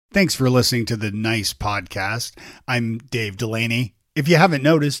Thanks for listening to the Nice Podcast. I'm Dave Delaney. If you haven't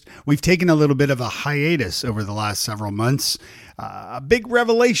noticed, we've taken a little bit of a hiatus over the last several months. A big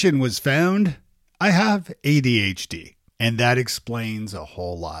revelation was found. I have ADHD, and that explains a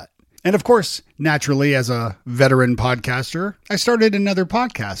whole lot. And of course, naturally, as a veteran podcaster, I started another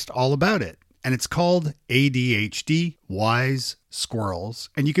podcast all about it. And it's called ADHD Wise Squirrels.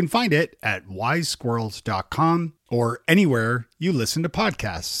 And you can find it at wisesquirrels.com or anywhere you listen to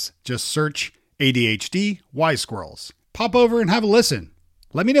podcasts. Just search ADHD Wise Squirrels. Pop over and have a listen.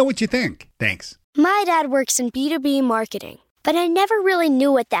 Let me know what you think. Thanks. My dad works in B2B marketing, but I never really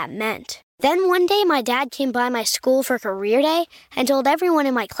knew what that meant. Then one day my dad came by my school for career day and told everyone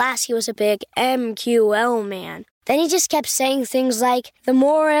in my class he was a big MQL man. Then he just kept saying things like, the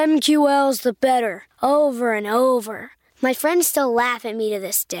more MQLs, the better, over and over. My friends still laugh at me to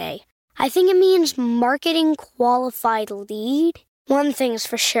this day. I think it means marketing qualified lead. One thing's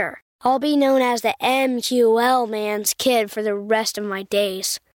for sure. I'll be known as the MQL man's kid for the rest of my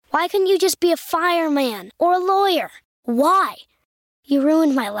days. Why couldn't you just be a fireman or a lawyer? Why? You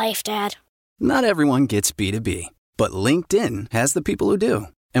ruined my life, Dad. Not everyone gets B2B, but LinkedIn has the people who do.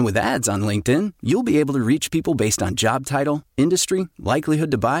 And with ads on LinkedIn, you'll be able to reach people based on job title, industry,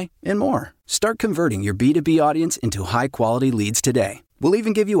 likelihood to buy, and more. Start converting your B2B audience into high-quality leads today. We'll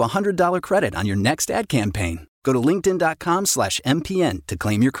even give you a $100 credit on your next ad campaign. Go to linkedin.com/MPN to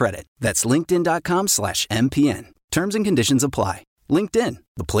claim your credit. That's linkedin.com/MPN. Terms and conditions apply. LinkedIn,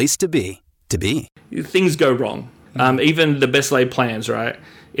 the place to be, to be. Things go wrong. Even the best laid plans, right?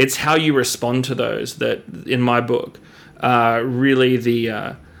 It's how you respond to those that, in my book, really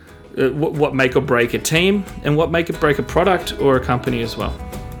the what make or break a team and what make or break a product or a company as well.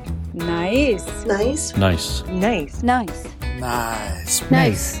 Nice. Nice. Nice. Nice. Nice. Nice.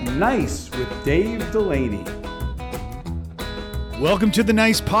 Nice. Nice with Dave Delaney. Welcome to the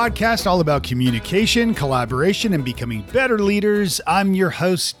Nice Podcast, all about communication, collaboration, and becoming better leaders. I'm your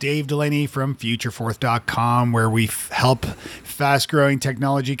host, Dave Delaney from Futureforth.com, where we help fast-growing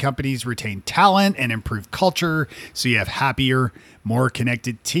technology companies retain talent and improve culture so you have happier, more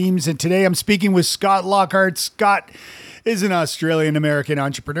connected teams. And today I'm speaking with Scott Lockhart. Scott is an Australian-American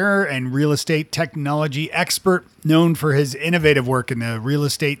entrepreneur and real estate technology expert known for his innovative work in the real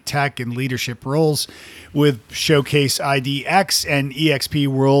estate tech and leadership roles with Showcase IDX and eXp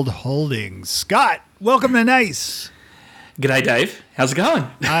World Holdings. Scott, welcome to Nice. G'day, Dave. How's it going?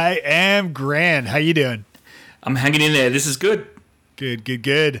 I am grand. How you doing? I'm hanging in there. This is good.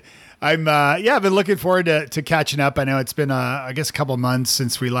 Good. I've been looking forward to catching up. I know it's been, I guess, a couple months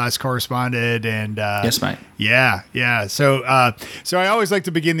since we last corresponded. And yes, mate. Yeah. So I always like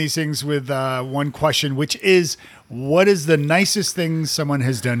to begin these things with one question, which is, what is the nicest thing someone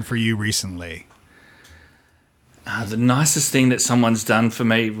has done for you recently? The nicest thing that someone's done for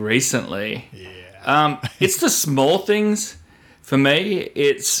me recently? Yeah. It's the small things. For me,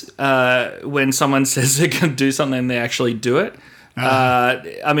 it's when someone says they're going to do something and they actually do it.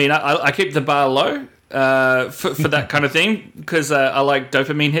 I keep the bar low for that kind of thing because I like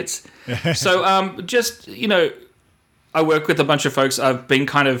dopamine hits. So I work with a bunch of folks. I've been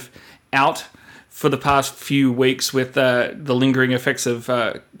kind of out for the past few weeks with the lingering effects of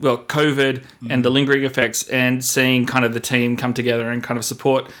COVID and the lingering effects, and seeing kind of the team come together and kind of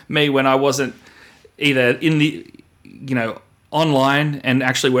support me when I wasn't either in the online and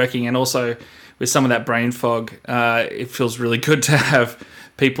actually working, and also with some of that brain fog, it feels really good to have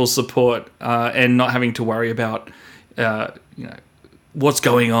people's support and not having to worry about what's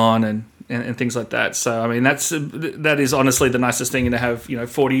going on and things like that. So I mean, that is honestly the nicest thing, and to have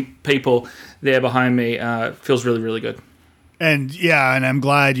 40 people there behind me feels really, really good. And and I'm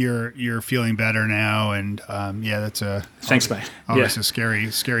glad you're feeling better now. And that's thanks, mate. Always a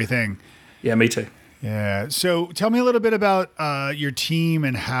scary thing. Yeah, me too. Yeah. So tell me a little bit about your team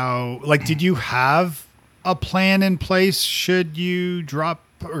and how, did you have a plan in place should you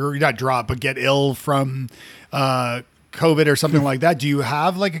get ill from COVID or something like that? Do you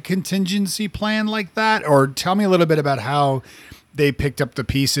have like a contingency plan like that? Or tell me a little bit about how they picked up the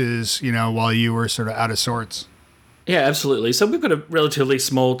pieces, while you were sort of out of sorts. Yeah, absolutely. So we've got a relatively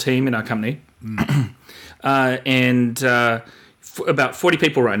small team in our company. About 40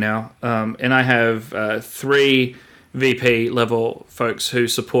 people right now, and I have 3 VP level folks who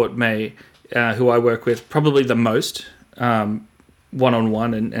support me, who I work with probably the most,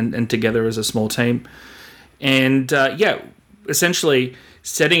 one-on-one and together as a small team. And essentially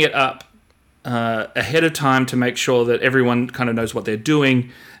setting it up ahead of time to make sure that everyone kind of knows what they're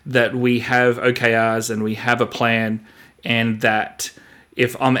doing, that we have OKRs and we have a plan, and that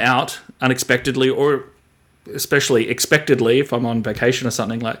if I'm out unexpectedly or especially expectedly, if I'm on vacation or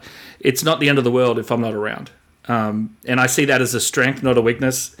something, like it's not the end of the world if I'm not around. And I see that as a strength, not a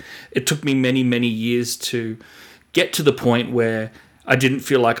weakness. It took me many, many years to get to the point where I didn't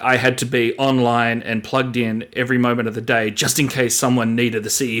feel like I had to be online and plugged in every moment of the day just in case someone needed the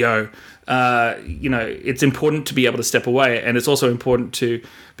CEO. It's important to be able to step away, and it's also important to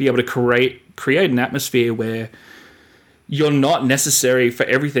be able to create an atmosphere where you're not necessary for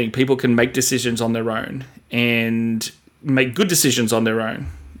everything. People can make decisions on their own and make good decisions on their own.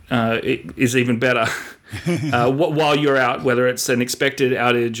 It is even better while you're out, whether it's an expected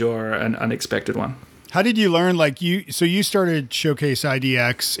outage or an unexpected one. How did you learn? So you started Showcase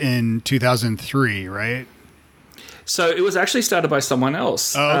IDX in 2003, right? So it was actually started by someone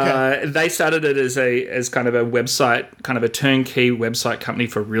else. Oh, okay. They started it as kind of a website, kind of a turnkey website company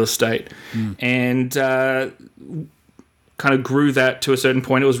for real estate, and kind of grew that to a certain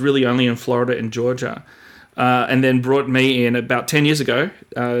point. It was really only in Florida and Georgia, and then brought me in about 10 years ago,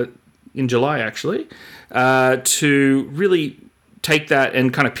 in July actually, to really take that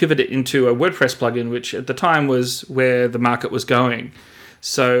and kind of pivot it into a WordPress plugin, which at the time was where the market was going.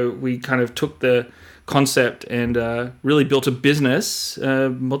 So we kind of took the concept and really built a business,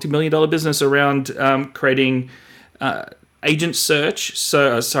 multi-million-dollar business around creating agent search.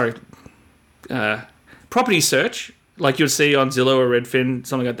 Property search, like you'd see on Zillow or Redfin,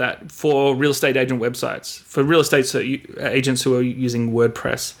 something like that, for real estate agent websites, for real estate agents who are using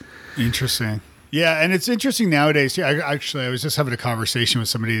WordPress. Interesting. Yeah, and it's interesting nowadays. Yeah, I was just having a conversation with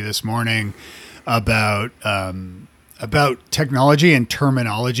somebody this morning about technology and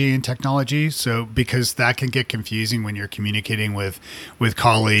terminology in technology. So because that can get confusing when you're communicating with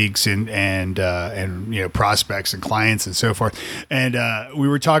colleagues and prospects and clients and so forth. And we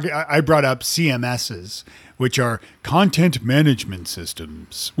were talking. I brought up CMSs, which are content management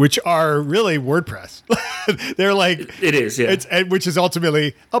systems, which are really WordPress. They're like it is, yeah. Which is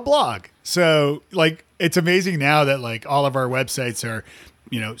ultimately a blog. So it's amazing now that all of our websites are,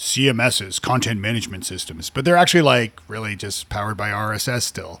 CMSs, content management systems, but they're actually really just powered by RSS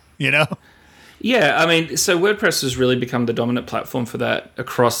still, Yeah, I mean, so WordPress has really become the dominant platform for that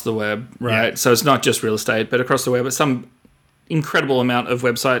across the web, right? Yeah. So it's not just real estate, but across the web, it's some incredible amount of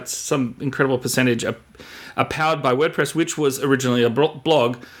websites, some incredible percentage are powered by WordPress, which was originally a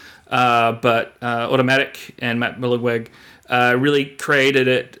blog, but Automatic and Matt Mullenweg really created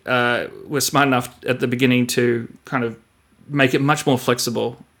it, was smart enough at the beginning to kind of make it much more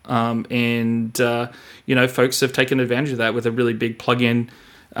flexible. And folks have taken advantage of that with a really big plugin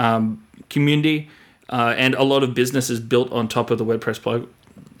community and a lot of businesses built on top of the WordPress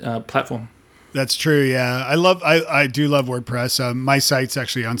platform. That's true. Yeah. I do love WordPress. My site's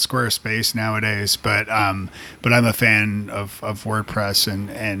actually on Squarespace nowadays, but I'm a fan of WordPress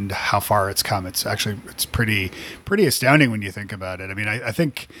and how far it's come. It's pretty astounding when you think about it. I mean, I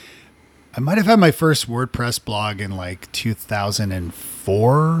think I might have had my first WordPress blog in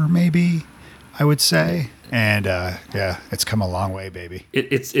 2004, maybe, I would say. And it's come a long way, baby.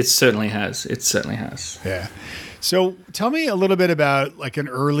 It certainly has. It certainly has. Yeah. So tell me a little bit about an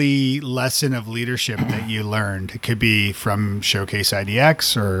early lesson of leadership that you learned. It could be from Showcase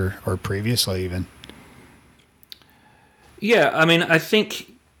IDX or previously even. Yeah, I mean, I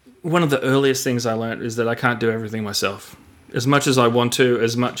think one of the earliest things I learned is that I can't do everything myself. As much as I want to,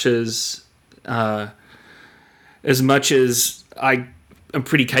 as much as I am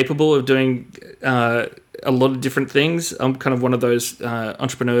pretty capable of doing a lot of different things. I'm kind of one of those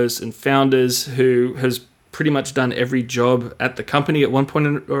entrepreneurs and founders who has pretty much done every job at the company at one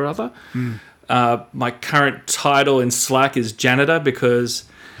point or other. My current title in Slack is janitor because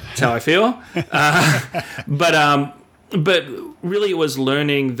that's how I feel. But really it was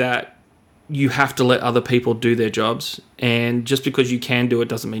learning that you have to let other people do their jobs. And just because you can do it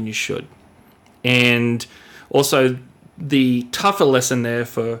doesn't mean you should. And also the tougher lesson there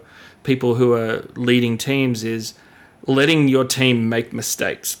for people who are leading teams is letting your team make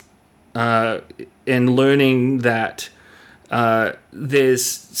mistakes. And learning that there's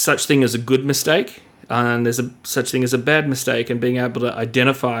such thing as a good mistake and there's such thing as a bad mistake, and being able to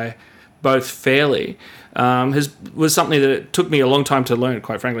identify both fairly was something that it took me a long time to learn,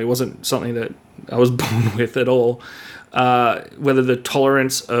 quite frankly. It wasn't something that I was born with at all. Whether the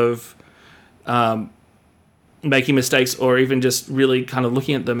tolerance of making mistakes or even just really kind of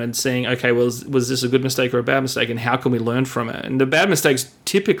looking at them and saying, okay, was this a good mistake or a bad mistake, and how can we learn from it? And the bad mistakes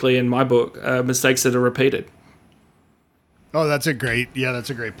typically in my book are mistakes that are repeated. Oh, that's a great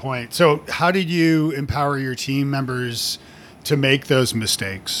point. So how did you empower your team members to make those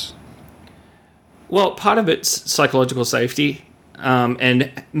mistakes? Well, part of it's psychological safety.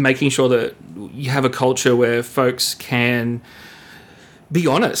 and making sure that you have a culture where folks can be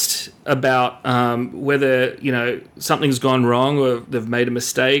honest about whether, something's gone wrong or they've made a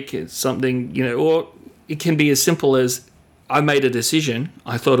mistake. It's something, or it can be as simple as, I made a decision.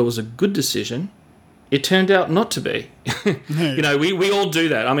 I thought it was a good decision. It turned out not to be. We all do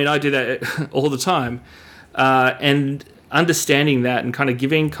that. I mean, I do that all the time. And understanding that and kind of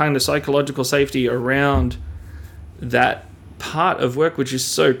giving kind of psychological safety around that part of work, which is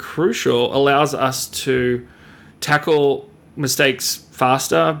so crucial, allows us to tackle mistakes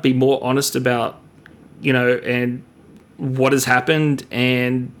faster, be more honest about, and what has happened.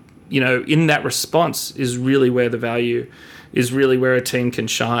 And, in that response is really where the value is, really where a team can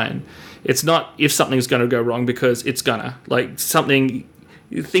shine. It's not if something's going to go wrong, because it's gonna.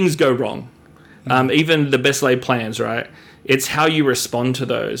 Things go wrong. Even the best laid plans, right? It's how you respond to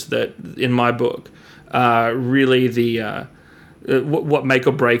those that, in my book, really the what make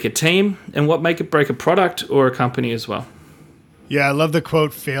or break a team and what make or break a product or a company as well. Yeah, I love the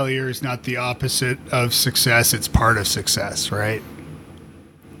quote, failure is not the opposite of success, it's part of success, right?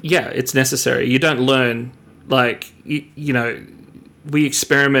 Yeah, it's necessary. You don't learn, we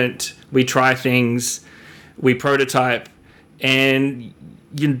experiment, we try things, we prototype, and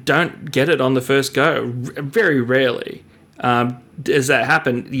you don't get it on the first go. Very rarely does that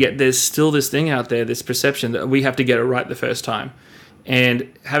happen, yet there's still this thing out there, this perception that we have to get it right the first time.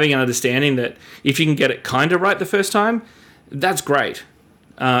 And having an understanding that if you can get it kind of right the first time, that's great.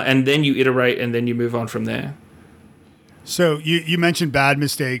 And then you iterate and then you move on from there. So you mentioned bad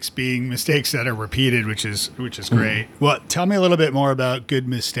mistakes being mistakes that are repeated, which is great. Well, tell me a little bit more about good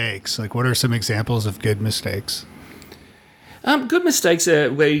mistakes. What are some examples of good mistakes? Good mistakes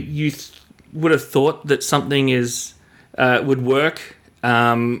are where you would have thought that something would work,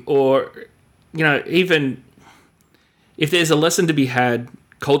 or even if there's a lesson to be had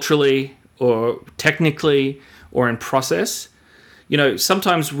culturally or technically or in process.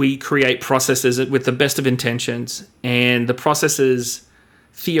 Sometimes we create processes with the best of intentions, and the processes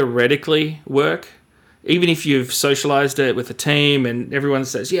theoretically work. Even if you've socialized it with a team and everyone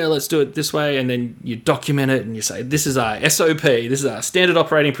says, yeah, let's do it this way, and then you document it and you say, this is our SOP, this is our standard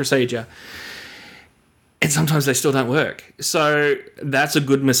operating procedure. And sometimes they still don't work. So that's a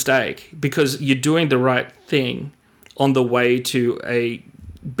good mistake, because you're doing the right thing on the way to a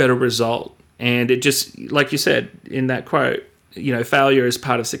better result. And it just, like you said in that quote, failure is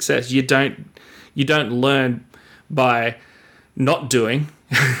part of success. You don't learn by not doing.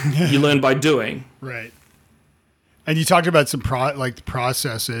 You learn by doing. Right. And you talked about some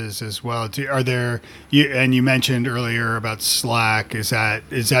processes as well. You mentioned earlier about Slack. Is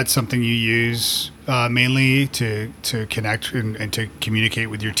that something you use mainly to connect and to communicate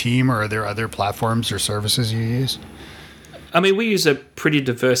with your team, or are there other platforms or services you use? I mean, we use a pretty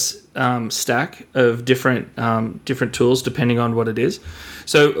diverse stack of different tools depending on what it is.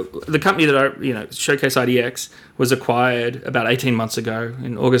 So the company that Showcase IDX, was acquired about 18 months ago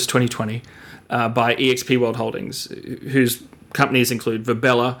in August 2020 by eXp World Holdings, whose companies include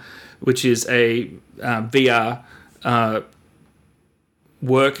Virbela, which is a VR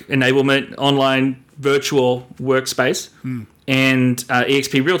work enablement online virtual workspace, and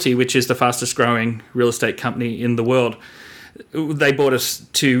eXp Realty, which is the fastest growing real estate company in the world. They bought us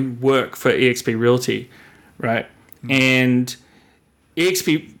to work for eXp Realty, right? And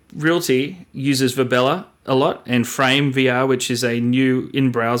eXp Realty uses Virbela a lot, and Frame VR, which is a new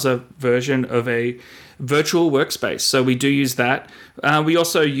in-browser version of a virtual workspace. So we do use that. We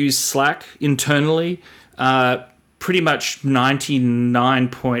also use Slack internally. Pretty much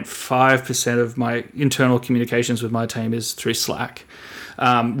 99.5% of my internal communications with my team is through Slack.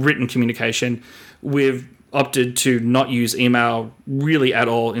 Written communication. We've opted to not use email really at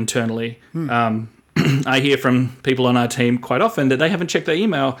all internally. I hear from people on our team quite often that they haven't checked their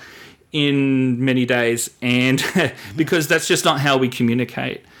email in many days, and because that's just not how we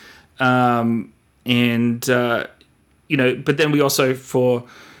communicate. But then we also, for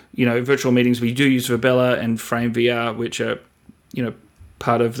virtual meetings, we do use Virbela and Frame VR, which are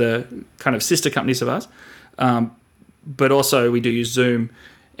part of the kind of sister companies of ours. But also we do use Zoom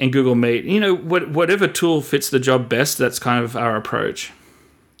and Google Meet. Whatever tool fits the job best, that's kind of our approach.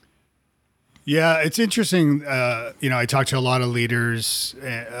 Yeah, it's interesting. I talk to a lot of leaders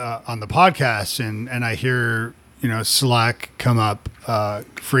on the podcast, and I hear, Slack come up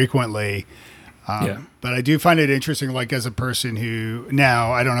frequently. But I do find it interesting, as a person who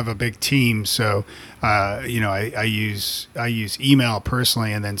now I don't have a big team, so I use email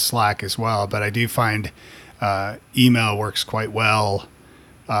personally, and then Slack as well. But I do find email works quite well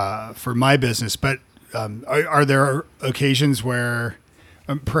for my business. But are there occasions where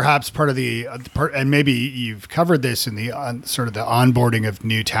perhaps part of the part, and maybe you've covered this in the sort of the onboarding of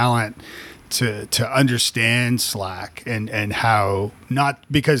new talent to understand Slack and how, not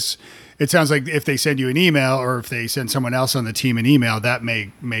because it sounds like if they send you an email or if they send someone else on the team an email, that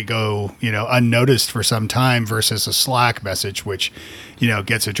may go, unnoticed for some time versus a Slack message, which,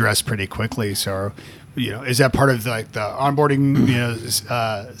 gets addressed pretty quickly. So, is that part of like the onboarding,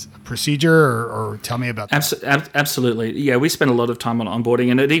 procedure or tell me about that? Absolutely. Yeah. We spend a lot of time on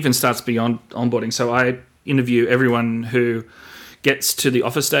onboarding, and it even starts beyond onboarding. So I interview everyone who gets to the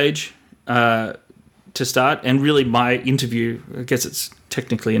offer stage, to start, and really my interview, I guess it's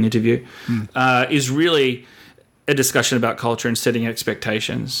technically an interview, is really a discussion about culture and setting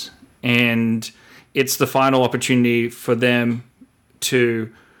expectations. And it's the final opportunity for them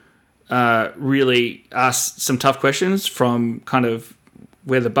to really ask some tough questions from kind of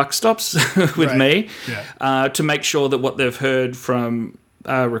where the buck stops with me, to make sure that what they've heard from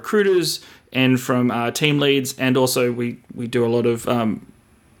recruiters and from team leads, and also we do a lot of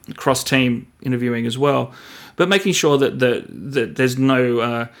cross-team interviewing as well, but making sure that there's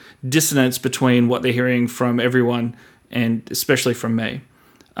no dissonance between what they're hearing from everyone and especially from me.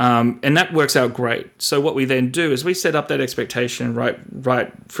 And that works out great. So what we then do is we set up that expectation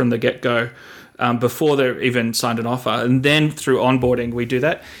right from the get-go, before they're even signed an offer. And then through onboarding, we do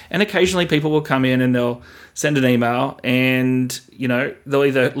that. And occasionally people will come in and they'll send an email, and they'll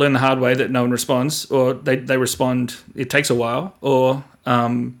either learn the hard way that no one responds, or they respond, it takes a while, or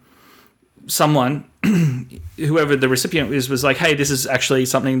someone, whoever the recipient is, was like, hey, this is actually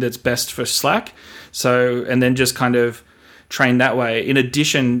something that's best for Slack. So, and then just kind of train that way. In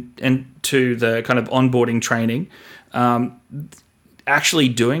addition to the kind of onboarding training, actually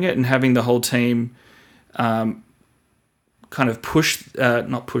doing it and having the whole team kind of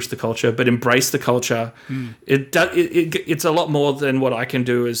not push the culture, but embrace the culture. It's a lot more than what I can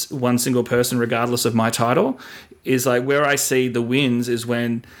do as one single person, regardless of my title. Is like where I see the wins is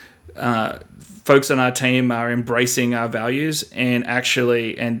when folks on our team are embracing our values and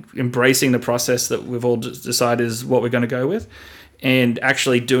embracing the process that we've all decided is what we're going to go with, and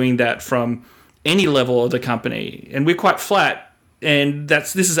actually doing that from any level of the company. And we're quite flat, and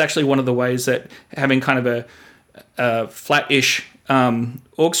this is actually one of the ways that having kind of a flat-ish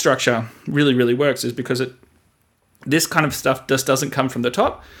org structure really, really works, is because this kind of stuff just doesn't come from the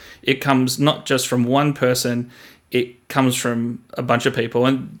top. It comes not just from one person, it comes from a bunch of people.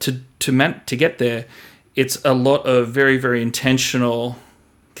 And to get there, it's a lot of very, very intentional,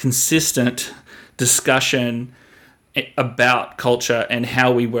 consistent discussion about culture and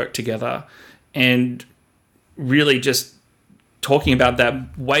how we work together, and really just talking about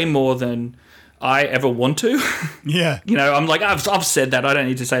that way more than I ever want to. Yeah. I'm like, I've said that, I don't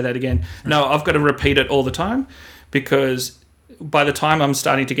need to say that again. No, I've got to repeat it all the time, because by the time I'm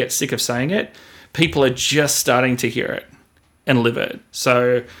starting to get sick of saying it, people are just starting to hear it and live it.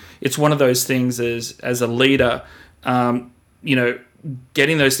 So it's one of those things as a leader,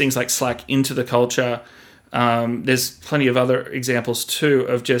 getting those things like Slack into the culture. There's plenty of other examples too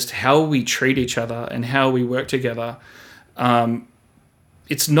of just how we treat each other and how we work together.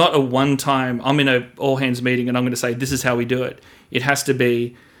 It's not a one-time, I'm in a all-hands meeting and I'm going to say, this is how we do it. It has to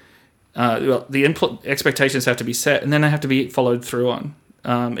be, the expectations have to be set, and then they have to be followed through on,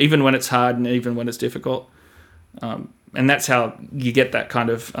 even when it's hard and even when it's difficult. And that's how you get that kind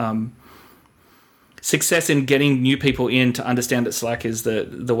of success in getting new people in to understand that Slack is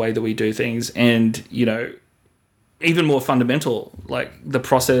the way that we do things. And, even more fundamental, like the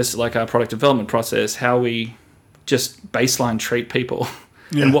process, like our product development process, how we just baseline treat people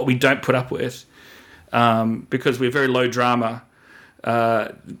and what we don't put up with, because we're very low drama,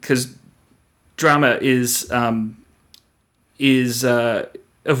 because drama is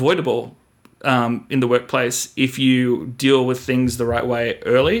avoidable in the workplace if you deal with things the right way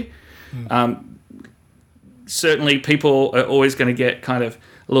early. Certainly people are always going to get kind of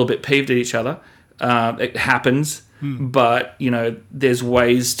a little bit peeved at each other. It happens, but there's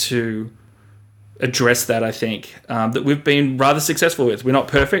ways to address that, I think, that we've been rather successful with. We're not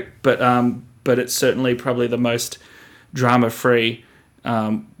perfect, but it's certainly probably the most drama-free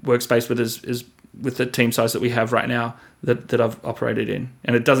workspace with the team size that we have right now that I've operated in.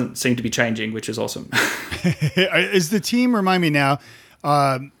 And it doesn't seem to be changing, which is awesome. Is the team, remind me now,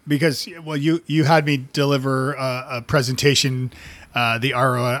 because, you had me deliver a presentation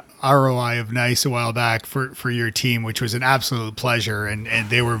the ROI of NICE a while back for your team, which was an absolute pleasure, and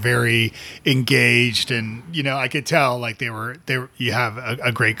they were very engaged, and I could tell like they were you have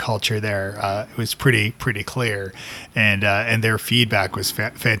a great culture there. It was pretty clear, and their feedback was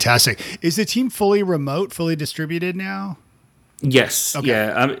fantastic. Is the team fully remote, fully distributed now? Yes. Okay.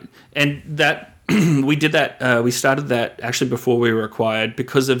 Yeah. And that we did that. We started that actually before we were acquired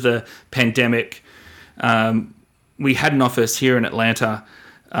because of the pandemic. We had an office here in Atlanta,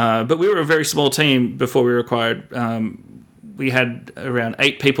 but we were a very small team before we were acquired. We had around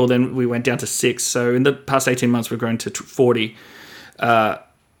 8 people, then we went down to 6. So in the past 18 months, we've grown to 40.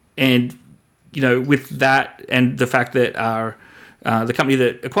 And, with that and the fact that the company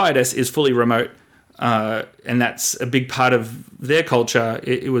that acquired us is fully remote, and that's a big part of their culture,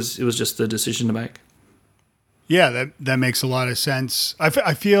 it was just the decision to make. Yeah, that makes a lot of sense.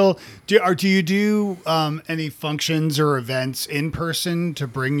 I feel, do you do any functions or events in person to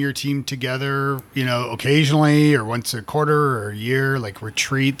bring your team together, occasionally or once a quarter or a year, like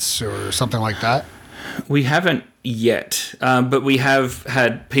retreats or something like that? We haven't yet, but we have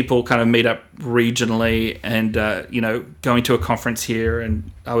had people kind of meet up regionally and, going to a conference here. And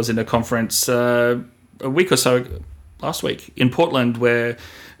I was in a conference a week or so last week in Portland where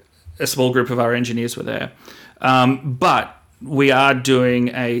a small group of our engineers were there. But we are doing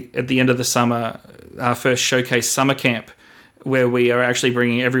at the end of the summer, our first showcase summer camp, where we are actually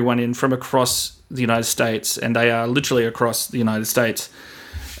bringing everyone in from across the United States, and they are literally across the United States,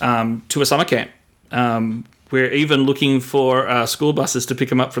 to a summer camp. We're even looking for school buses to pick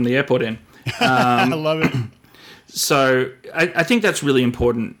them up from the airport in. I love it. So I think that's really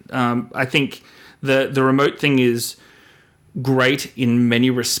important. I think the remote thing is great in many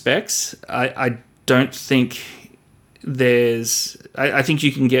respects. I don't think I think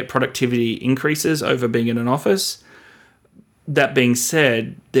you can get productivity increases over being in an office. That being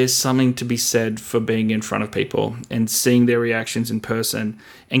said, there's something to be said for being in front of people and seeing their reactions in person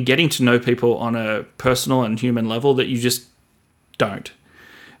and getting to know people on a personal and human level that you just don't.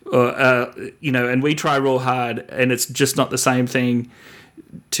 And we try real hard, and it's just not the same thing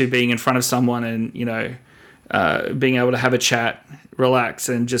to being in front of someone and, being able to have a chat, relax,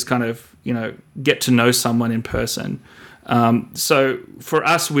 and just kind of, get to know someone in person. So for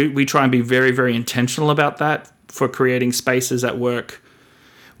us, we try and be very, very intentional about that for creating spaces at work,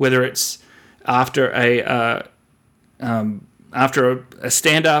 whether it's after a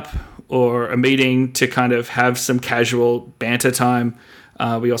stand-up or a meeting to kind of have some casual banter time.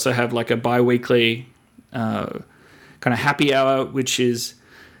 We also have like a bi-weekly kind of happy hour, which is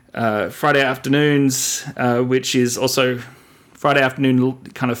Friday afternoons, which is also Friday afternoon,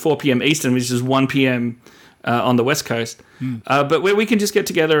 kind of 4 p.m. Eastern, which is 1 p.m. On the West Coast. But where we can just get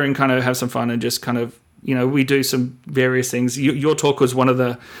together and kind of have some fun and just kind of, we do some various things. Your talk was one of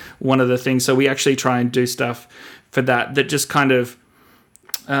the things. So we actually try and do stuff for that just kind of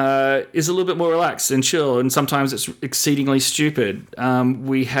is a little bit more relaxed and chill. And sometimes it's exceedingly stupid.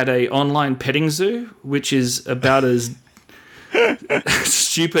 We had a online petting zoo, which is about as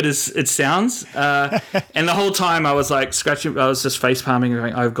stupid as it sounds, and the whole time I was like scratching, I was just face palming,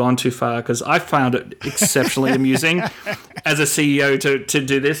 going, I've gone too far, because I found it exceptionally amusing as a CEO to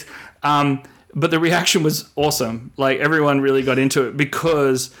do this, but the reaction was awesome. Like, everyone really got into it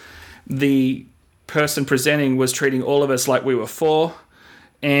because the person presenting was treating all of us like we were 4,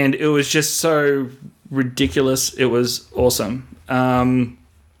 and it was just so ridiculous. It was awesome. And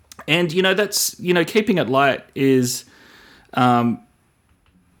that's keeping it light is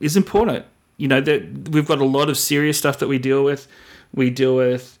important. That we've got a lot of serious stuff that we deal with. We deal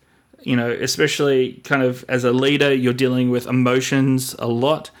with, especially kind of as a leader, you're dealing with emotions a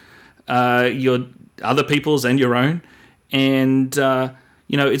lot, your other people's and your own. And,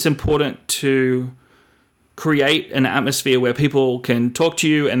 it's important to create an atmosphere where people can talk to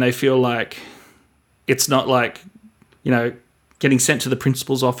you and they feel like it's not like, getting sent to the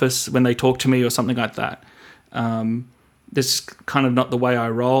principal's office when they talk to me or something like that. This is kind of not the way I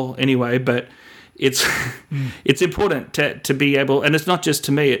roll anyway, but it's it's important to be able, and it's not just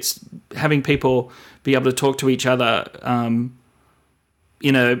to me, it's having people be able to talk to each other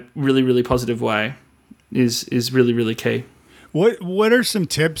in a really, really positive way is really, really key. What are some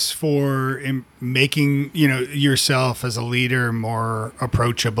tips for making yourself as a leader more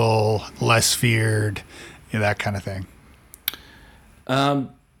approachable, less feared, that kind of thing?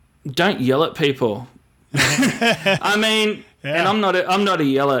 Don't yell at people. I mean, yeah. And I'm not a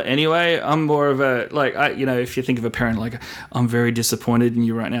yeller anyway. I'm more of a, like, if you think of a parent, like, I'm very disappointed in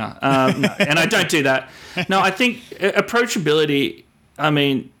you right now. No, and I don't do that. No, I think approachability, I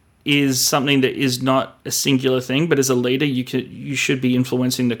mean, is something that is not a singular thing, but as a leader, you should be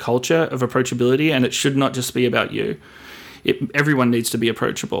influencing the culture of approachability, and it should not just be about you. Everyone needs to be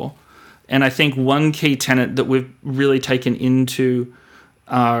approachable. And I think one key tenet that we've really taken into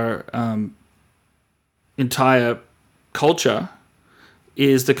our entire culture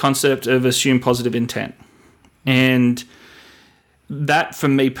is the concept of assume positive intent. And that, for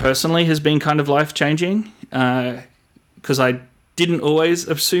me personally, has been kind of life-changing because I didn't always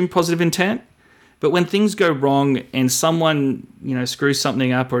assume positive intent. But when things go wrong and someone, screws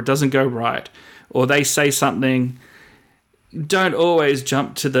something up or it doesn't go right, or they say something, don't always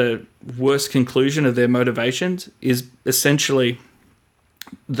jump to the worst conclusion of their motivations is essentially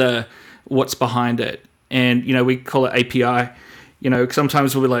what's behind it. And, we call it API.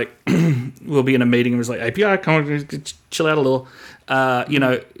 Sometimes we'll be like, we'll be in a meeting and it's like, API, come on, chill out a little.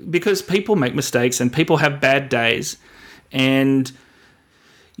 Because people make mistakes and people have bad days. And,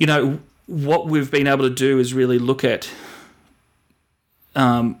 what we've been able to do is really look at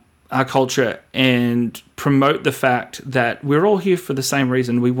our culture and promote the fact that we're all here for the same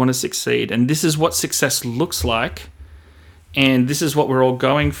reason. We want to succeed. And this is what success looks like. And this is what we're all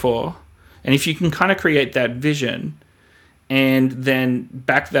going for. And if you can kind of create that vision and then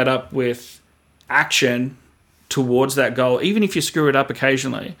back that up with action towards that goal, even if you screw it up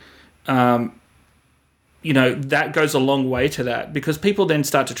occasionally, that goes a long way to that, because people then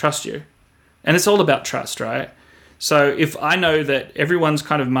start to trust you. And it's all about trust, right? So if I know that everyone's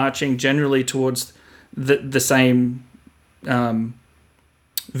kind of marching generally towards the same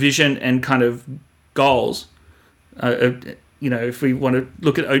vision and kind of goals, if we want to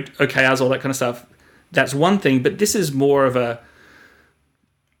look at OKRs, all that kind of stuff, that's one thing. But this is more of a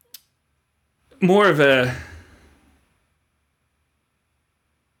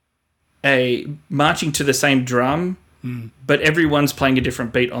marching to the same drum, but everyone's playing a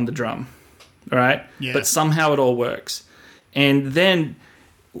different beat on the drum, all right? Yeah. But somehow it all works. And then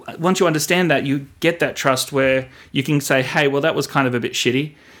once you understand that, you get that trust where you can say, hey, well, that was kind of a bit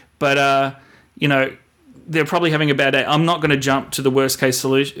shitty, but, they're probably having a bad day. I'm not going to jump to the worst case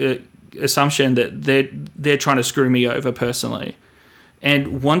assumption that they're trying to screw me over personally.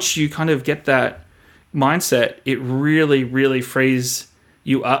 And once you kind of get that mindset, it really, really frees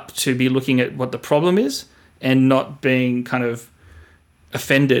you up to be looking at what the problem is and not being kind of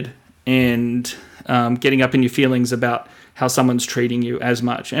offended and getting up in your feelings about how someone's treating you as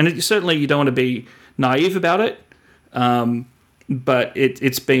much. And certainly you don't want to be naive about it, but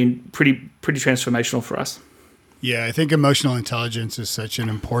it's been pretty transformational for us. Yeah, I think emotional intelligence is such an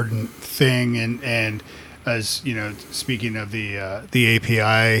important thing, and as speaking of the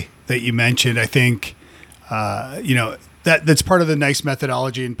API that you mentioned, I think that's part of the NICE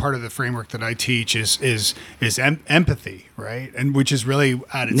methodology, and part of the framework that I teach is empathy, right? And which is really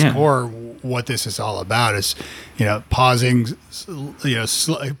at its core what this is all about is, pausing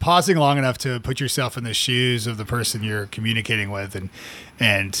long enough to put yourself in the shoes of the person you're communicating with,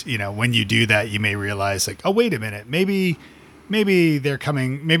 and when you do that, you may realize like, oh, wait a minute, maybe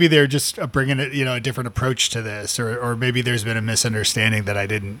they're just bringing it, a different approach to this, or maybe there's been a misunderstanding that I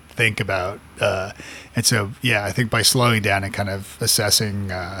didn't think about. And so, I think by slowing down and kind of assessing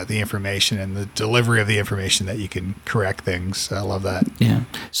the information and the delivery of the information, that you can correct things. I love that. Yeah.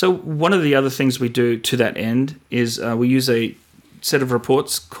 So one of the other things we do to that end is we use a set of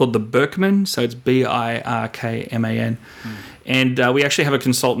reports called the Birkman. So it's BIRKMAN. And we actually have a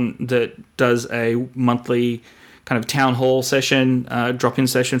consultant that does a monthly kind of town hall session, drop-in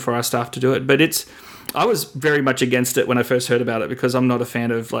session for our staff to do it. But I was very much against it when I first heard about it, because I'm not a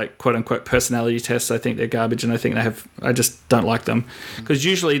fan of like quote unquote personality tests. I think they're garbage, and I just don't like them, because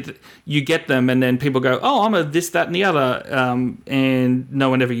usually you get them and then people go, oh, I'm a this, that, and the other, and no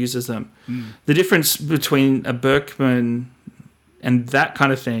one ever uses them. The difference between a Birkman and that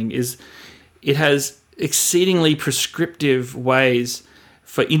kind of thing is it has exceedingly prescriptive ways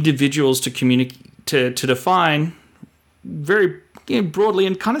for individuals to communicate, to define very broadly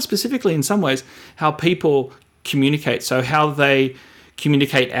and kind of specifically in some ways how people communicate. So how they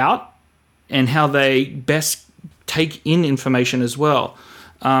communicate out and how they best take in information as well.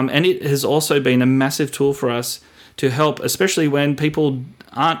 And it has also been a massive tool for us to help, especially when people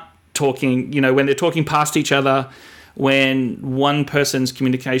aren't talking, when they're talking past each other, when one person's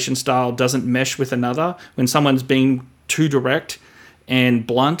communication style doesn't mesh with another, when someone's being too direct and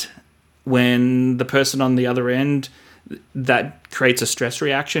blunt, when the person on the other end, that creates a stress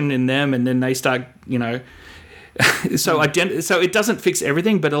reaction in them, and then they start, so it doesn't fix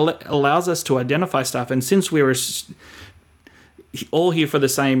everything, but it allows us to identify stuff. And since we're all here for the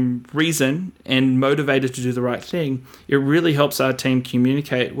same reason and motivated to do the right thing, it really helps our team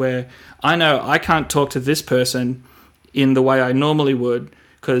communicate, where I know I can't talk to this person in the way I normally would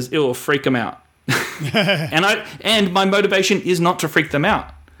because it will freak them out. and my motivation is not to freak them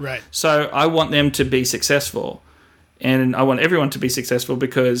out. Right. So I want them to be successful, and I want everyone to be successful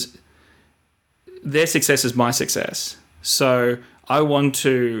because their success is my success. So I want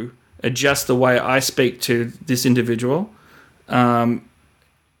to adjust the way I speak to this individual in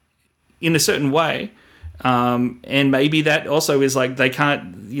a certain way. And maybe that also is like they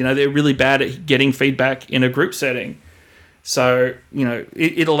can't, they're really bad at getting feedback in a group setting. So,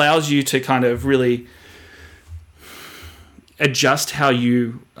 it allows you to kind of really adjust how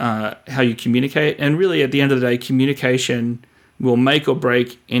you communicate. And really, at the end of the day, communication will make or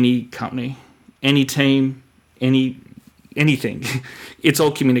break any company, any team, anything. It's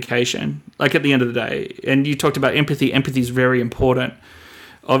all communication, like at the end of the day. And you talked about empathy. Empathy is very important.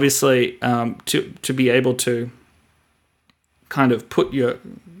 Obviously, to be able to kind of put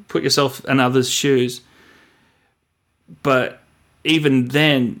yourself in others' shoes. But even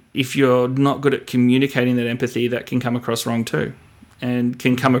then, if you're not good at communicating that empathy, that can come across wrong too, and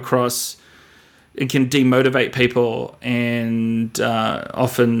can come across, it can demotivate people and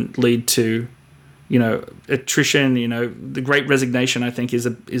often lead to, attrition. The Great Resignation, I think, is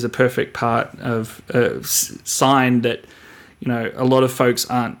a perfect part of a sign that, a lot of folks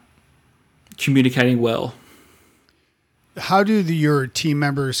aren't communicating well. How do your team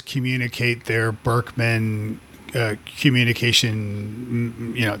members communicate their Berkman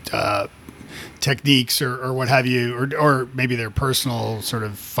communication, techniques or what have you, or maybe their personal sort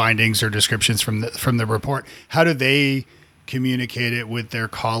of findings or descriptions from the report? How do they communicate it with their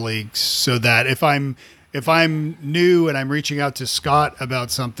colleagues so that if I'm new and I'm reaching out to Scott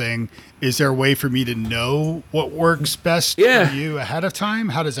about something, is there a way for me to know what works best for you ahead of time?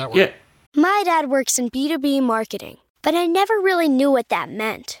 How does that work? Yeah. My dad works in B2B marketing, but I never really knew what that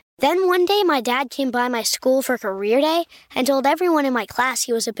meant. Then one day my dad came by my school for career day and told everyone in my class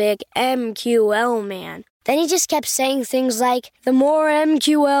he was a big MQL man. Then he just kept saying things like, the more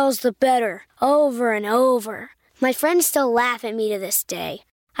MQLs, the better, over and over. My friends still laugh at me to this day.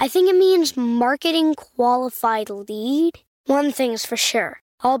 I think it means marketing qualified lead. One thing's for sure,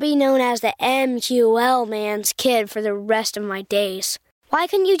 I'll be known as the MQL man's kid for the rest of my days. Why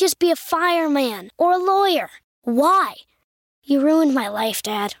couldn't you just be a fireman or a lawyer? Why? You ruined my life,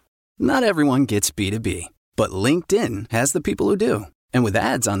 Dad. Not everyone gets B2B, but LinkedIn has the people who do. And with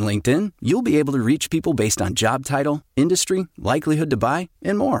ads on LinkedIn, you'll be able to reach people based on job title, industry, likelihood to buy,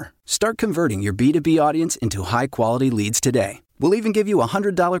 and more. Start converting your B2B audience into high-quality leads today. We'll even give you a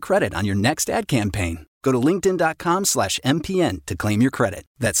 $100 credit on your next ad campaign. Go to linkedin.com/MPN to claim your credit.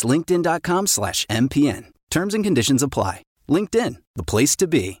 That's linkedin.com/MPN. Terms and conditions apply. LinkedIn, the place to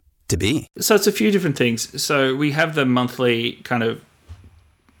be, to be. So it's a few different things. So we have the monthly kind of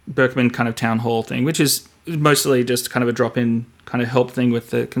Berkman kind of town hall thing, which is mostly just kind of a drop-in kind of help thing with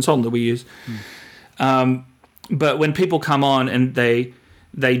the consultant that we use. But when people come on and they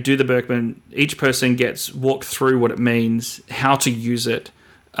do the Berkman, each person gets walked through what it means, how to use it.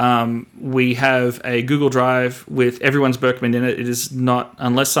 We have a Google Drive with everyone's Berkman in it. It is not,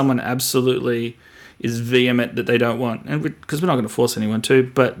 unless someone absolutely is vehement that they don't want, and because we're not going to force anyone to,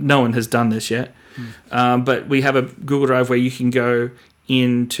 but no one has done this yet. But we have a Google Drive where you can go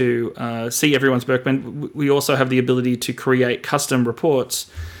in to see everyone's Berkman. We also have the ability to create custom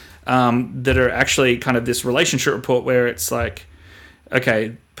reports that are actually kind of this relationship report where it's like,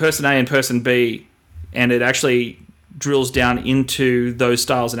 okay, person A and person B, and it actually drills down into those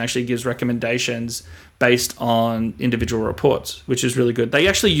styles and actually gives recommendations based on individual reports, which is really good. They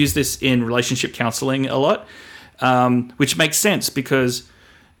actually use this in relationship counseling a lot, which makes sense because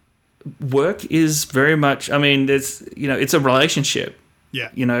work is very much, it's a relationship. Yeah.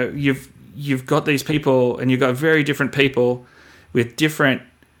 You've got these people and you've got very different people with different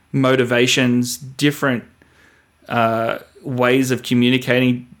motivations, different ways of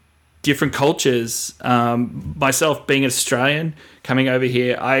communicating, different cultures. Myself being an Australian, coming over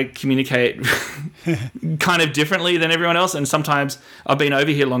here, I communicate kind of differently than everyone else. And sometimes I've been over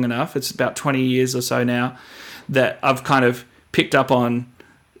here long enough, it's about 20 years or so now, that I've kind of picked up on,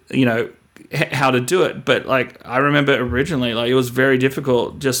 how to do it. But I remember originally, it was very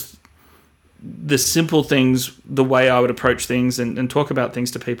difficult, just the simple things, the way I would approach things and talk about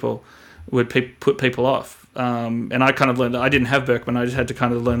things to people would put people off. And I kind of learned that I didn't have Berkman. I just had to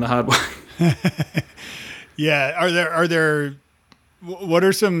kind of learn the hard way. Yeah. Are there, what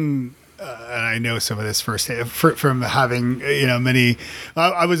are some and I know some of this firsthand from having many.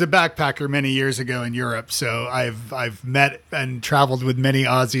 I was a backpacker many years ago in Europe, so I've met and traveled with many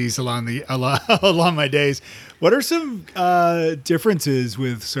Aussies along my days. What are some differences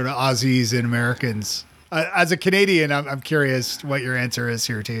with sort of Aussies and Americans? As a Canadian, I'm curious what your answer is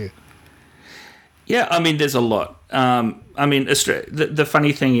here too. Yeah, I mean, there's a lot. The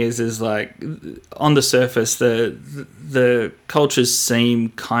funny thing is like on the surface, the cultures seem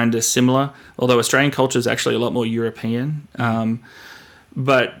kind of similar, although Australian culture is actually a lot more European.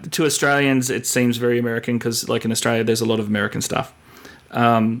 But to Australians, it seems very American because, like in Australia, there's a lot of American stuff.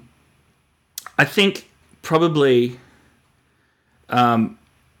 I think probably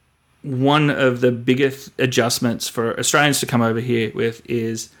one of the biggest adjustments for Australians to come over here with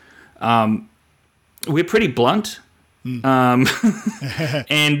is we're pretty blunt. And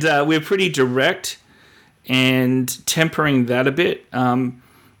we're pretty direct, and tempering that a bit.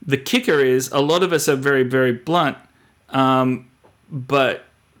 The kicker is a lot of us are very, very blunt, but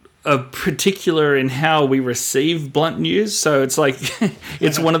are particular in how we receive blunt news. So it's like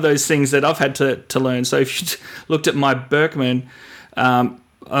it's one of those things that I've had to learn. So if you looked at my Berkman,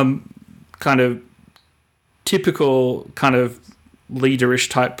 I'm kind of typical kind of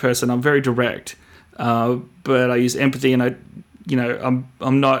leaderish type person. I'm very direct. But I use empathy, and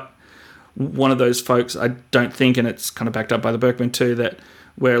I'm not one of those folks. I don't think, and it's kind of backed up by the Berkman too, that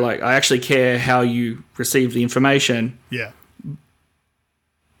where like I actually care how you receive the information. Yeah.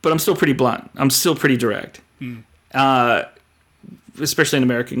 But I'm still pretty blunt. I'm still pretty direct, especially in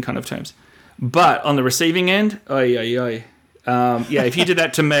American kind of terms. But on the receiving end, if you did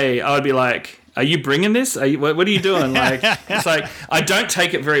that to me, I would be like, "Are you bringing this? What are you doing?" Like it's like I don't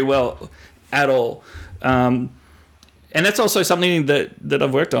take it very well at all. And that's also something that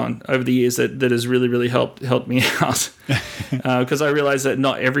I've worked on over the years that has really, really helped me out. Because I realize that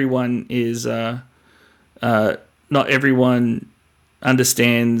not everyone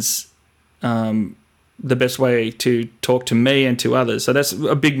understands the best way to talk to me and to others. So that's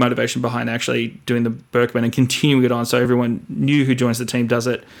a big motivation behind actually doing the Berkman and continuing it on, so everyone new who joins the team does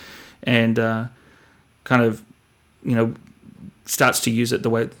it, and kind of starts to use it the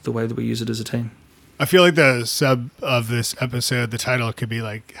way that we use it as a team. I feel like the sub of this episode, the title could be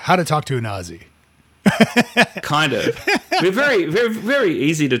like "How to Talk to an Aussie." Kind of. We're very, very, very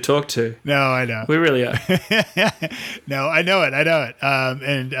easy to talk to. No, I know. We really are. No, I know it.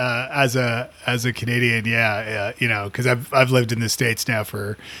 And as a Canadian, because I've lived in the States now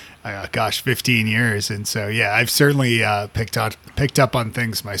for 15 years, and so I've certainly picked up on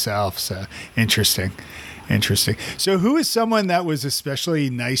things myself. So interesting. So who is someone that was especially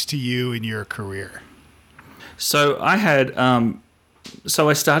nice to you in your career? So I had, I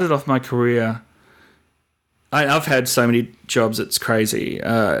started off my career. I've had so many jobs, it's crazy.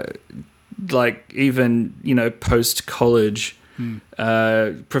 Like even, post college,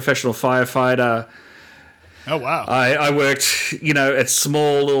 professional firefighter. Oh, wow. I worked, at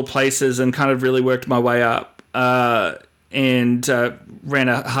small little places and kind of really worked my way up. And ran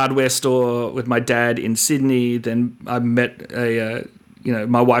a hardware store with my dad in Sydney. Then I met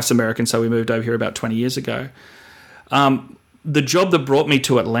my wife's American, so we moved over here about 20 years ago. The job that brought me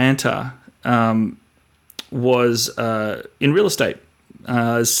to Atlanta was in real estate,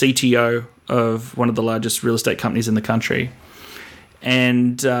 CTO of one of the largest real estate companies in the country.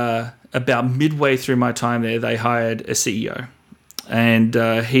 And about midway through my time there, they hired a CEO. And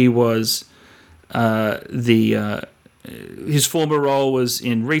he was his former role was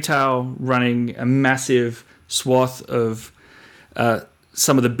in retail, running a massive swath of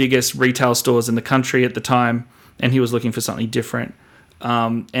some of the biggest retail stores in the country at the time, and he was looking for something different.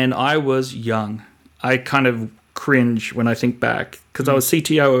 And I was young. I kind of cringe when I think back, because I was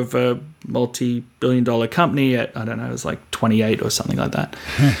CTO of a multi-billion-dollar company at, I don't know, it was like 28 or something like that.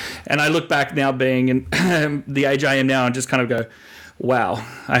 And I look back now being in the age I am now and just kind of go, wow,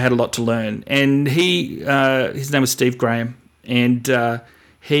 I had a lot to learn. And his name was Steve Graham, and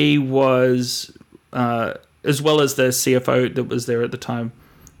he was, as well as the CFO that was there at the time,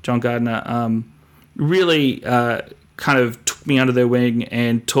 John Gardner, really kind of took me under their wing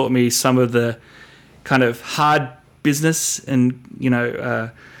and taught me some of the kind of hard business and,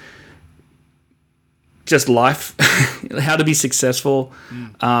 just life, how to be successful,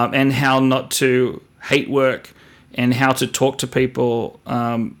 and how not to hate work, and how to talk to people.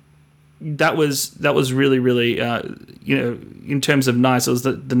 That was really, really, in terms of nice, it was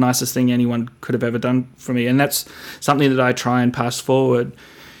the nicest thing anyone could have ever done for me. And that's something that I try and pass forward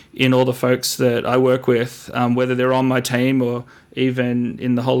in all the folks that I work with, whether they're on my team or even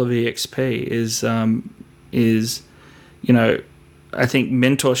in the whole of EXP, is I think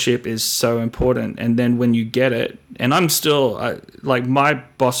mentorship is so important. And then when you get it, and I'm still like my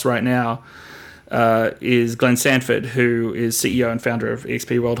boss right now is Glenn Sanford, who is CEO and founder of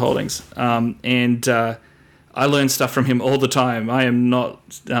EXP World Holdings. And I learn stuff from him all the time. I am not,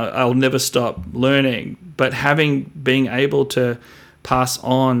 I'll never stop learning, but being able to pass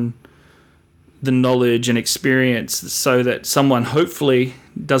on the knowledge and experience so that someone hopefully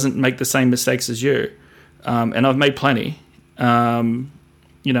doesn't make the same mistakes as you. And I've made plenty.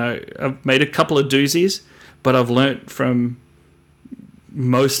 I've made a couple of doozies, but I've learnt from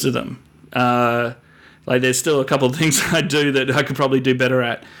most of them. Like there's still a couple of things I do that I could probably do better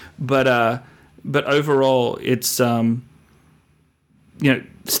at, but overall it's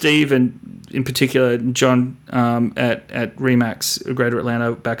Steve and in particular John at Remax Greater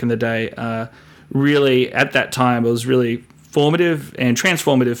Atlanta back in the day, really at that time it was really formative and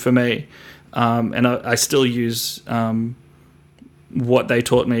transformative for me, and I still use what they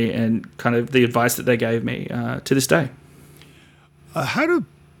taught me and kind of the advice that they gave me to this day.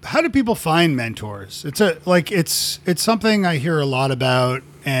 How do people find mentors? It's something I hear a lot about,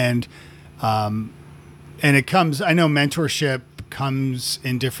 and it comes. I know mentorship comes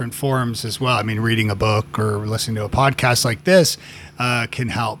in different forms as well. I mean, reading a book or listening to a podcast like this can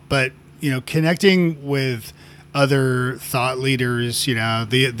help, but connecting with other thought leaders,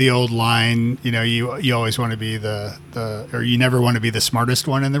 the old line, you always want to be or you never want to be the smartest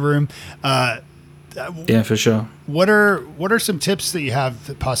one in the room. Yeah, for sure. What are some tips that you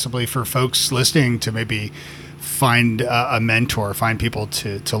have possibly for folks listening to maybe find a mentor, find people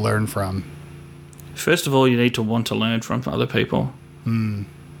to learn from? First of all, you need to want to learn from other people.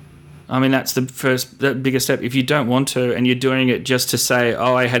 I mean, that's the biggest step. If you don't want to, and you're doing it just to say,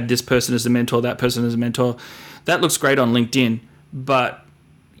 "Oh, I had this person as a mentor, that person as a mentor," that looks great on LinkedIn, but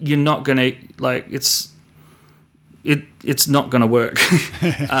you're not gonna it's not gonna work.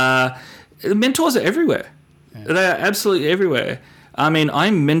 Mentors are everywhere. Yeah. They are absolutely everywhere. I mean,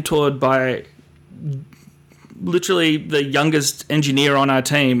 I'm mentored by literally the youngest engineer on our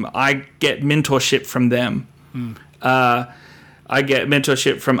team. I get mentorship from them. I get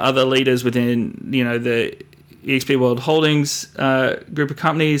mentorship from other leaders within, the EXP World Holdings group of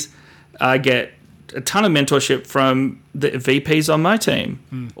companies. I get a ton of mentorship from the VPs on my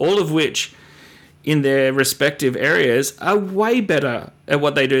team, all of which in their respective areas are way better at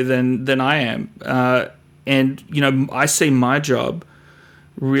what they do than I am. And, I see my job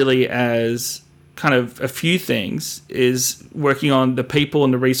really as kind of a few things, is working on the people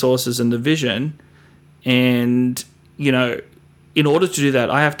and the resources and the vision. And, in order to do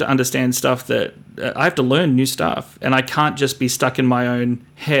that, I have to understand stuff that I have to learn new stuff, and I can't just be stuck in my own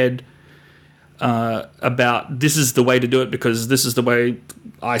head about this is the way to do it because this is the way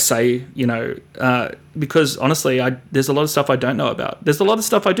I say, because honestly, there's a lot of stuff I don't know about. There's a lot of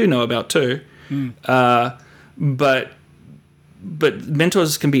stuff I do know about too. But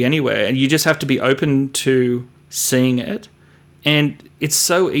mentors can be anywhere, and you just have to be open to seeing it. And it's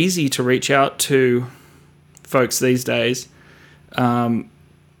so easy to reach out to folks these days. Being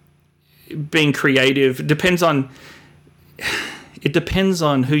creative, it depends on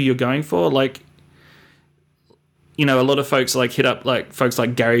who you're going for. Like, a lot of folks hit up folks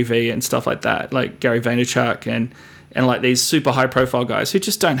like Gary Vee and stuff like that, like Gary Vaynerchuk and like these super high profile guys who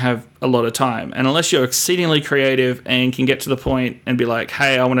just don't have a lot of time. And unless you're exceedingly creative and can get to the point and be like,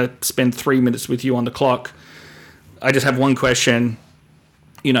 hey, I want to spend 3 minutes with you on the clock, I just have one question,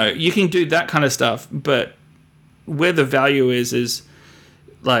 you can do that kind of stuff. But where the value is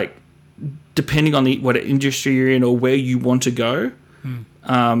like, depending on what industry you're in or where you want to go,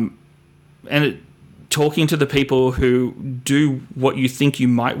 talking to the people who do what you think you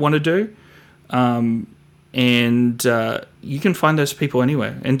might want to do, and you can find those people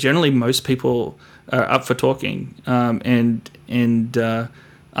anywhere. And generally, most people are up for talking and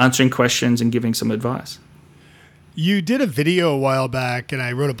answering questions and giving some advice. You did a video a while back, and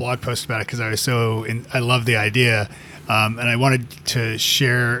I wrote a blog post about it because I love the idea. And I wanted to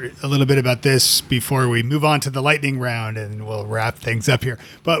share a little bit about this before we move on to the lightning round, and we'll wrap things up here.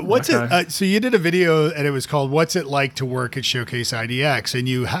 But so you did a video, and it was called "What's It Like to Work at Showcase IDX?" And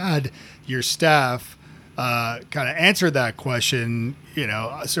you had your staff kind of answer that question,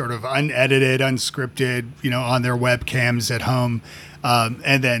 sort of unedited, unscripted, on their webcams at home,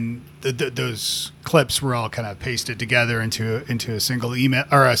 and then those clips were all kind of pasted together into a single email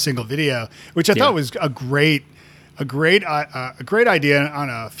or a single video, which I thought was a great idea on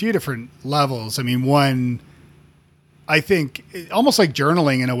a few different levels. I mean, one, I think almost like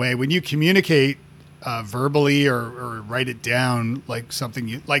journaling in a way, when you communicate verbally or write it down, like something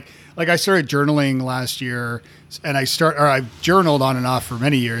you like I started journaling last year, and I've journaled on and off for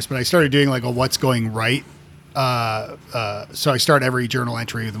many years, but I started doing like a what's going right. So I start every journal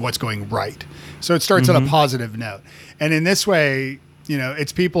entry with what's going right. So it starts on a positive note. And in this way,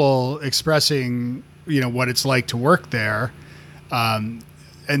 it's people expressing, what it's like to work there.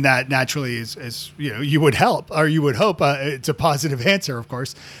 And that naturally is you would hope it's a positive answer, of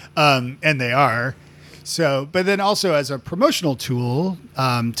course. And they are. So, but then also as a promotional tool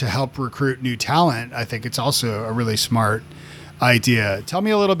to help recruit new talent, I think it's also a really smart idea. Tell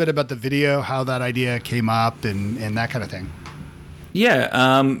me a little bit about the video, how that idea came up and that kind of thing.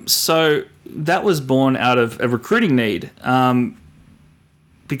 Yeah. So that was born out of a recruiting need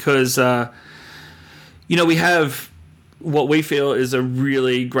because, we have what we feel is a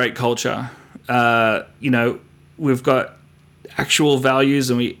really great culture. We've got actual values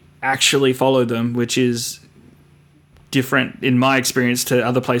and we actually follow them, which is different in my experience to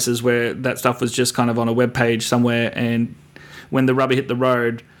other places where that stuff was just kind of on a web page somewhere, and when the rubber hit the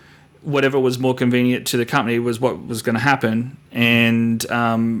road, whatever was more convenient to the company was what was going to happen. And,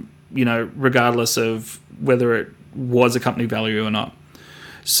 regardless of whether it was a company value or not.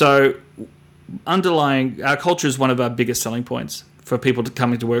 So underlying our culture is one of our biggest selling points for people to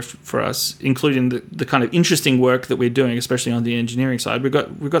coming to work for us, including the kind of interesting work that we're doing, especially on the engineering side. We've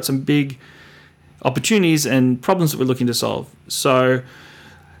got some big opportunities and problems that we're looking to solve. So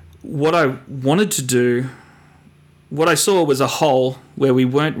what I wanted to do, what I saw was a hole where we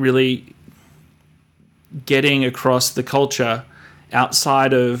weren't really getting across the culture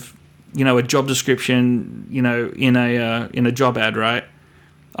outside of, a job description, in a job ad, right?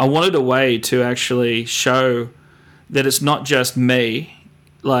 I wanted a way to actually show that it's not just me.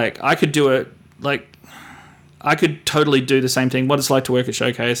 Like, I could do it, I could totally do the same thing, what it's like to work at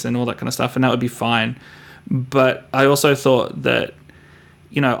Showcase and all that kind of stuff, and that would be fine. But I also thought that,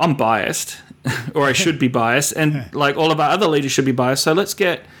 I'm biased, or I should be biased, and like all of our other leaders should be biased. So let's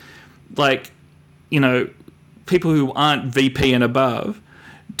get, people who aren't VP and above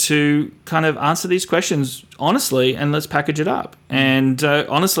to kind of answer these questions honestly, and let's package it up. And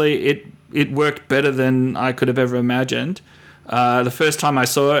honestly, it worked better than I could have ever imagined. The first time I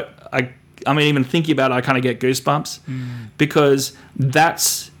saw it, I mean, even thinking about it, I kind of get goosebumps because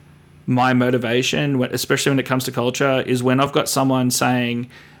that's my motivation, especially when it comes to culture, is when I've got someone saying,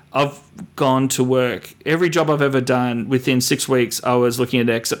 I've gone to work, every job I've ever done, within 6 weeks, I was looking at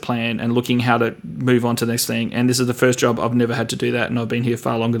an exit plan and looking how to move on to the next thing. And this is the first job I've never had to do that, and I've been here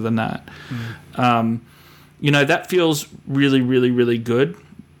far longer than that. That feels really, really, really good,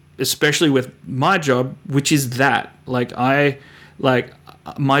 especially with my job, which is that.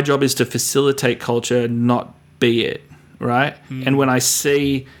 My job is to facilitate culture, not be it, right? And when I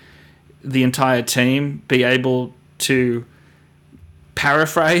see the entire team be able to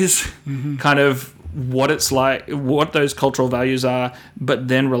paraphrase kind of what it's like, what those cultural values are, but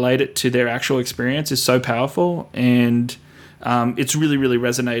then relate it to their actual experience is so powerful. And it's really, really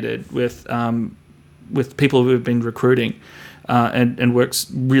resonated with people who have been recruiting and works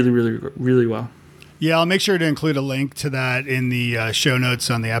really, really, really well. Yeah, I'll make sure to include a link to that in the show notes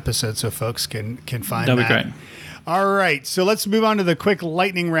on the episode so folks can find that. That'd be great. All right, so let's move on to the quick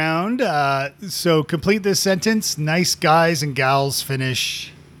lightning round. So complete this sentence. Nice guys and gals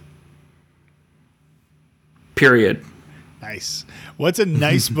finish. Period. Nice. What's a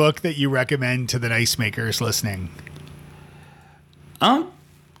nice book that you recommend to the nice makers listening? A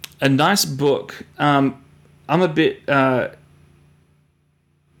nice book. I'm a bit...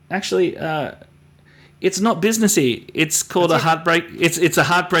 it's not businessy. It's called It's a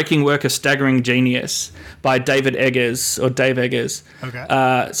Heartbreaking Work of Staggering Genius by David Eggers or Dave Eggers.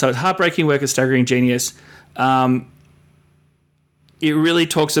 Okay. So it's Heartbreaking Work of Staggering Genius. It really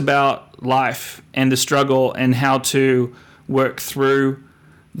talks about life and the struggle and how to work through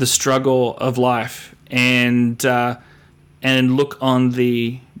the struggle of life and look on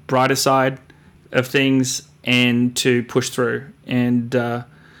the brighter side of things and to push through. And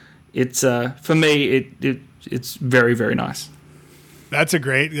it's for me, it's very, very nice. That's a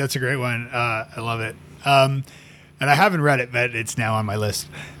great one. I love it. And I haven't read it, but it's now on my list.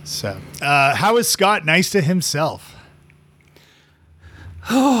 So, how is Scott nice to himself?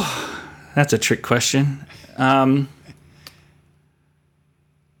 Oh, that's a trick question.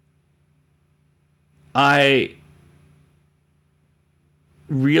 I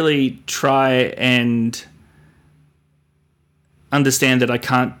really try and understand that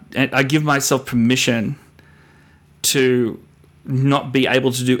I give myself permission to not be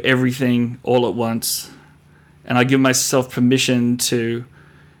able to do everything all at once. And I give myself permission to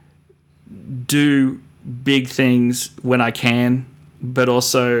do big things when I can, but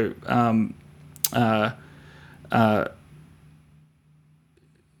also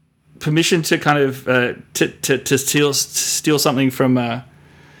permission to kind of to steal something from a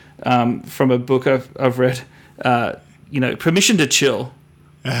book I've read. Permission to chill.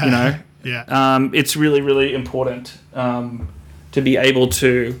 Yeah. It's really, really important to be able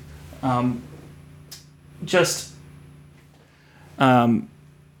to just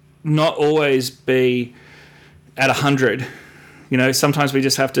not always be at 100. Sometimes we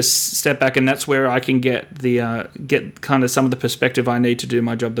just have to step back, and that's where I can get kind of some of the perspective I need to do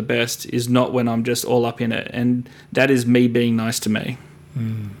my job the best, is not when I'm just all up in it. And that is me being nice to me.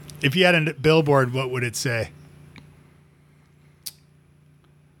 If you had a billboard, what would it say?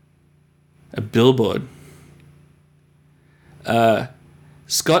 A billboard.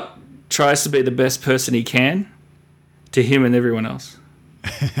 Scott tries to be the best person he can to him and everyone else.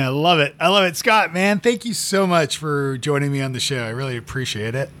 I love it. Scott, man, thank you so much for joining me on the show. I really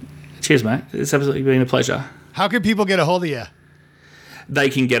appreciate it. Cheers, mate. It's absolutely been a pleasure. How can people get a hold of you? They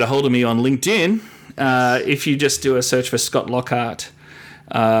can get a hold of me on LinkedIn. If you just do a search for Scott Lockhart,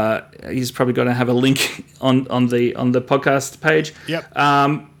 he's probably going to have a link on the podcast page. Yep.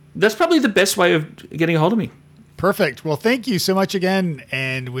 That's probably the best way of getting a hold of me. Perfect. Well, thank you so much again,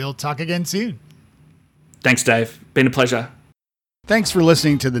 and we'll talk again soon. Thanks, Dave. Been a pleasure. Thanks for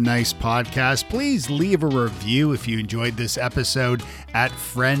listening to the Nice Podcast. Please leave a review if you enjoyed this episode at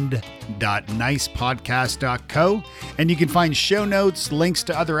friend.nicepodcast.co. And you can find show notes, links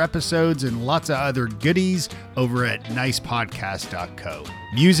to other episodes, and lots of other goodies over at nicepodcast.co.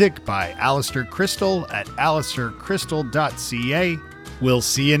 Music by Alistair Crystal at alistaircrystal.ca. We'll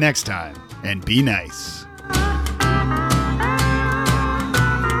see you next time, and be nice.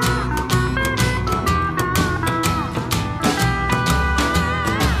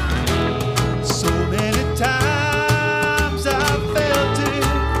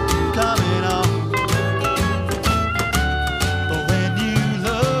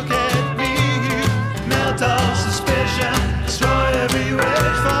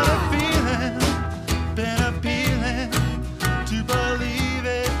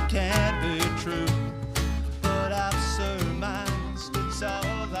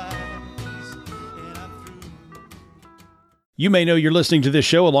 You may know you're listening to this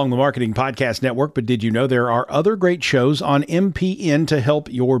show along the Marketing Podcast Network, but did you know there are other great shows on MPN to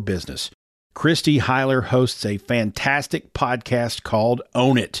help your business? Christy Heiler hosts a fantastic podcast called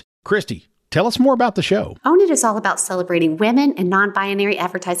Own It. Christy, tell us more about the show. Own It is all about celebrating women and non-binary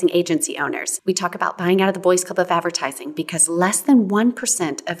advertising agency owners. We talk about buying out of the Boys Club of Advertising because less than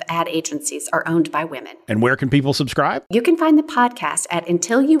 1% of ad agencies are owned by women. And where can people subscribe? You can find the podcast at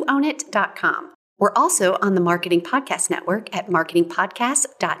untilyouownit.com. We're also on the Marketing Podcast Network at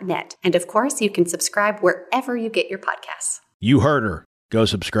marketingpodcast.net. And of course, you can subscribe wherever you get your podcasts. You heard her. Go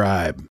subscribe.